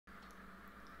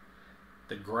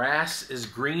the grass is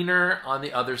greener on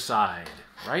the other side,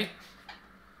 right?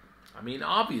 I mean,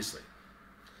 obviously.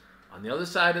 On the other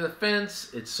side of the fence,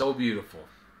 it's so beautiful.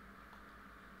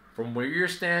 From where you're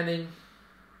standing,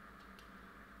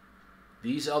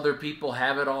 these other people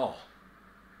have it all.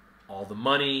 All the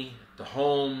money, the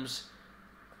homes,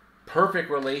 perfect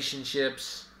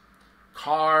relationships,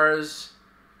 cars,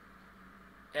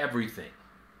 everything.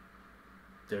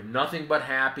 They're nothing but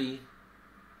happy.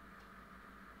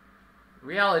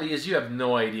 Reality is you have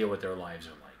no idea what their lives are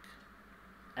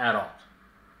like. At all.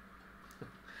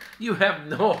 You have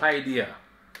no idea.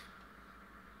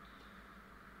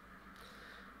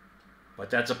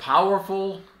 But that's a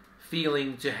powerful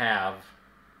feeling to have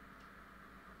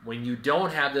when you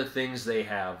don't have the things they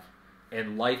have,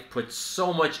 and life puts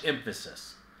so much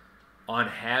emphasis on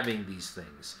having these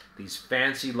things, these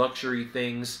fancy luxury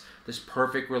things, this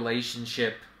perfect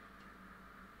relationship.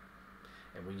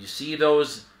 And when you see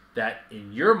those that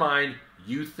in your mind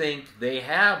you think they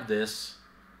have this,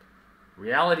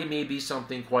 reality may be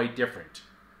something quite different.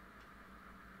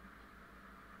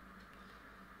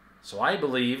 So I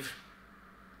believe,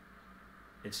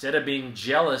 instead of being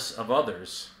jealous of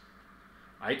others,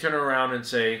 I turn around and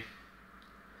say,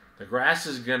 the grass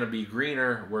is going to be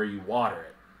greener where you water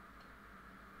it.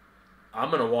 I'm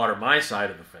going to water my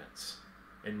side of the fence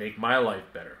and make my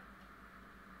life better.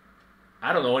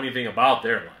 I don't know anything about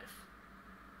their life.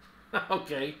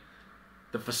 Okay,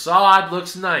 the facade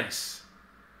looks nice,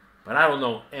 but I don't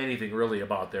know anything really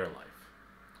about their life.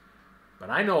 But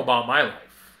I know about my life.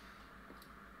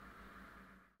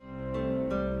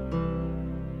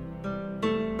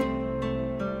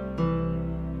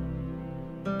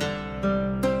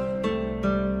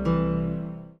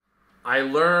 I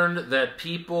learned that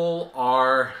people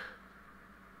are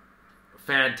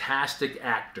fantastic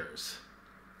actors.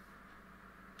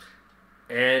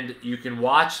 And you can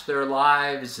watch their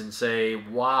lives and say,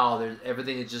 wow,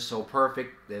 everything is just so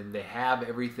perfect. And they have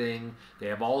everything. They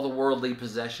have all the worldly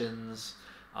possessions,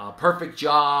 perfect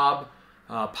job,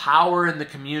 power in the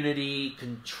community,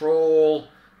 control,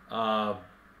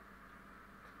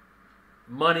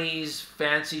 monies,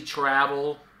 fancy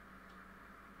travel.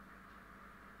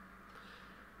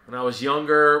 When I was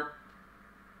younger,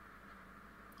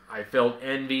 I felt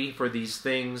envy for these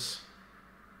things.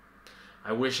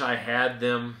 I wish I had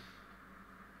them.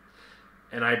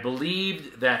 And I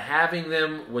believed that having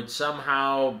them would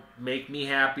somehow make me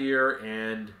happier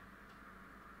and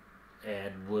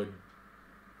would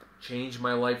change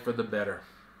my life for the better.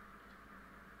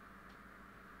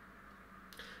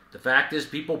 The fact is,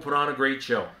 people put on a great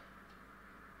show.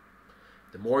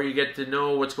 The more you get to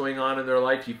know what's going on in their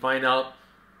life, you find out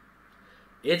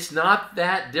it's not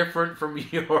that different from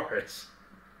yours.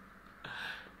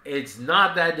 It's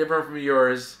not that different from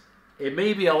yours. It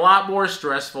may be a lot more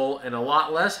stressful and a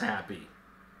lot less happy.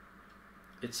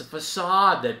 It's a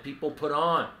facade that people put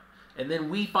on. And then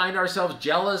we find ourselves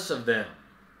jealous of them.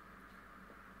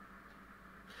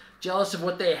 Jealous of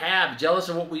what they have. Jealous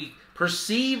of what we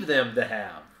perceive them to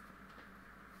have.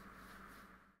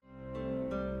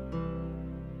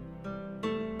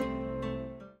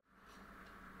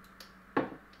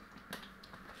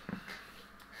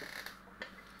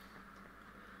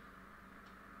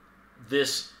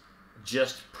 This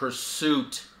just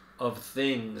pursuit of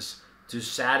things to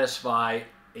satisfy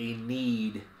a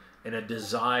need and a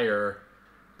desire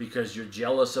because you're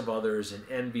jealous of others and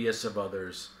envious of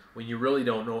others when you really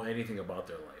don't know anything about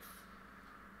their life.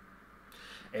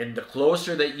 And the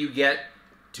closer that you get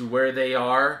to where they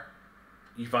are,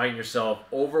 you find yourself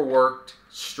overworked,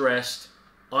 stressed,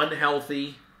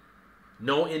 unhealthy,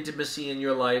 no intimacy in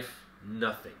your life,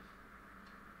 nothing.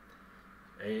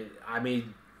 I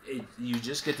mean, you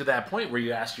just get to that point where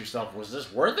you ask yourself, was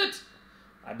this worth it?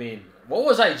 I mean, what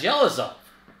was I jealous of?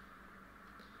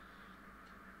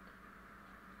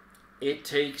 It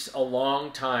takes a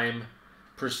long time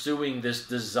pursuing this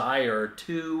desire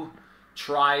to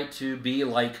try to be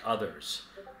like others.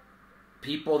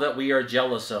 People that we are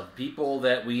jealous of. People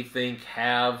that we think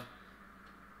have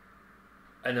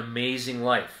an amazing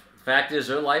life. The fact is,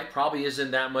 their life probably isn't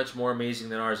that much more amazing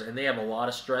than ours, and they have a lot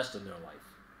of stress in their life.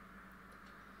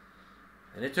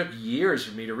 And it took years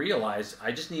for me to realize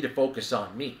I just need to focus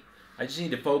on me. I just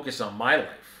need to focus on my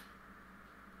life.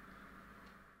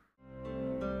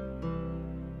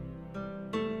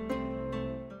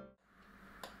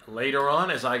 Later on,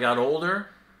 as I got older,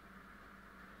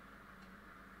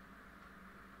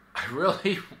 I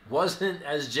really wasn't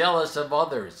as jealous of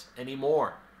others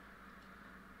anymore.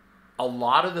 A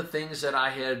lot of the things that I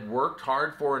had worked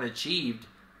hard for and achieved,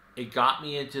 it got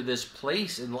me into this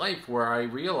place in life where I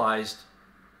realized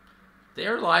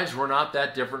Their lives were not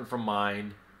that different from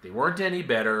mine. They weren't any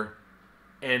better.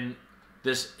 And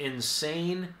this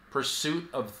insane pursuit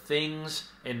of things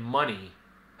and money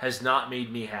has not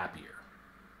made me happier.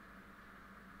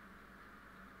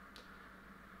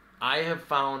 I have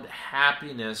found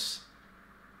happiness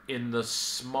in the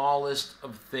smallest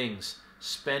of things.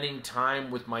 Spending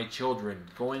time with my children,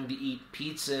 going to eat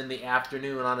pizza in the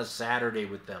afternoon on a Saturday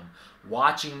with them,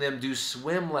 watching them do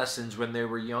swim lessons when they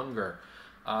were younger,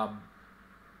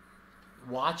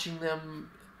 watching them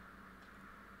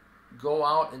go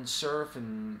out and surf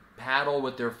and paddle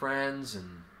with their friends and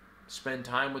spend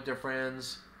time with their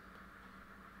friends,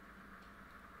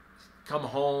 come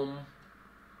home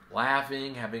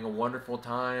laughing, having a wonderful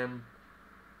time,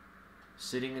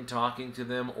 sitting and talking to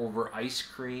them over ice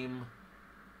cream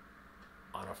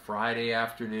on a Friday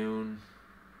afternoon.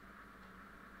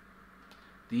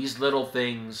 These little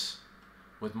things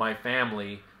with my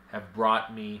family have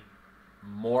brought me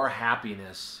more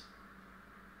happiness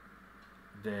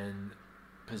than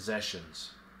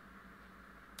possessions.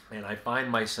 And I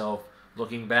find myself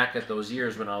looking back at those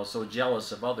years when I was so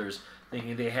jealous of others,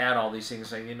 thinking they had all these things,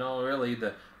 saying, you know, really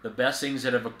the best things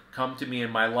that have come to me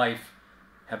in my life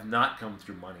have not come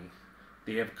through money.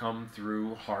 They have come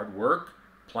through hard work,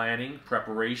 planning,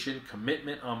 preparation,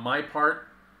 commitment on my part,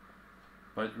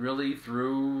 but really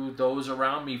through those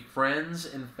around me, friends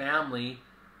and family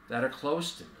that are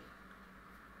close to me.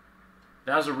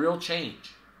 That was a real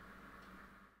change.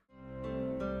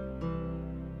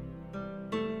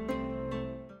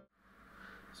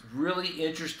 It's really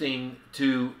interesting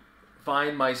to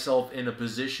find myself in a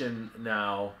position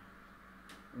now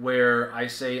where I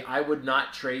say I would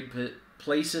not trade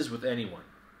places with anyone.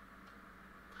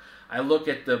 I look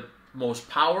at the most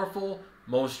powerful,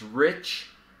 most rich,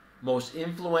 most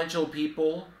influential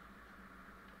people.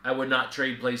 I would not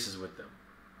trade places with them.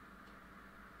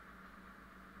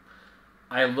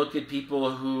 I look at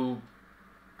people who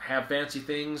have fancy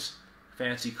things,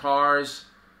 fancy cars,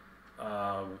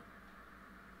 a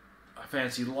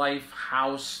fancy life,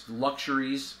 house,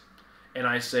 luxuries, and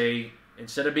I say,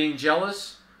 instead of being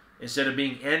jealous, instead of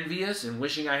being envious and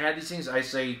wishing I had these things, I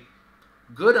say,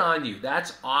 good on you.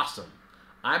 That's awesome.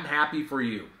 I'm happy for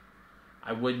you.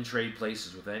 I wouldn't trade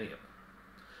places with any of them.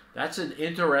 That's an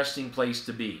interesting place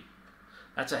to be.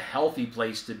 That's a healthy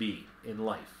place to be in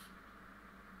life.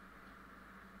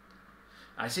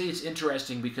 I say it's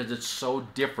interesting because it's so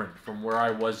different from where I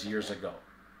was years ago.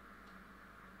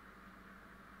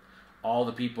 All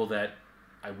the people that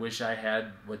I wish I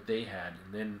had what they had,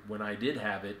 and then when I did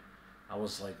have it, I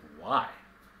was like, why?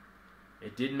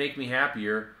 It didn't make me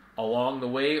happier along the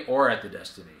way or at the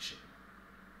destination.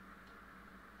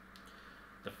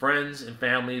 The friends and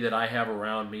family that I have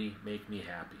around me make me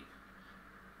happy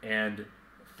and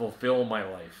fulfill my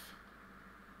life.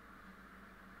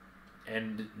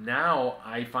 And now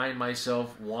I find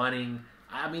myself wanting,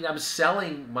 I'm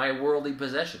selling my worldly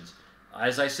possessions.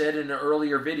 As I said in an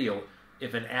earlier video,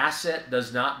 if an asset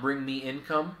does not bring me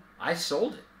income, I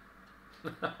sold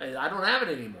it. I don't have it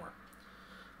anymore.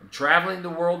 I'm traveling the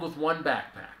world with one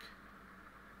backpack.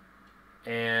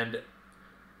 And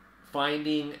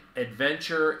finding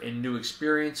adventure and new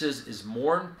experiences is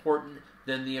more important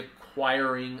than the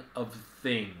acquiring of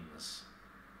things.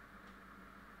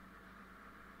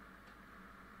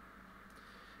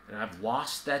 And I've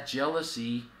lost that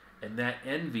jealousy and that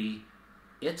envy.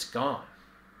 It's gone.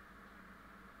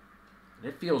 And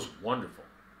it feels wonderful.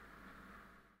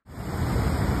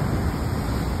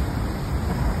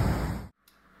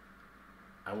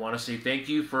 I want to say thank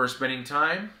you for spending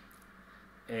time.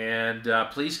 And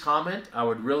please comment. I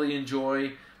would really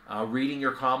enjoy reading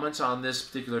your comments on this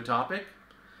particular topic.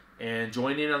 And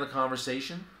join in on the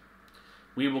conversation.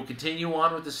 We will continue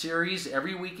on with the series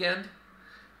every weekend.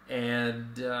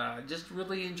 And just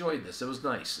really enjoyed this. It was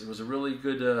nice. It was a really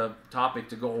good topic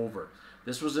to go over.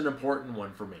 This was an important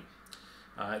one for me.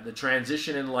 The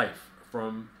transition in life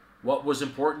from what was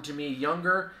important to me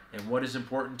younger and what is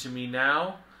important to me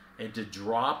now, and to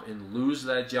drop and lose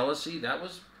that jealousy, that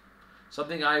was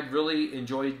something I really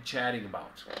enjoyed chatting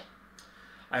about.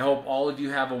 I hope all of you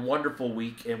have a wonderful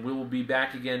week, and we will be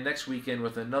back again next weekend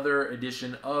with another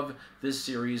edition of this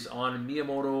series on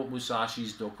Miyamoto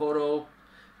Musashi's Dokkodo.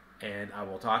 And I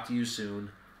will talk to you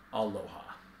soon. Aloha.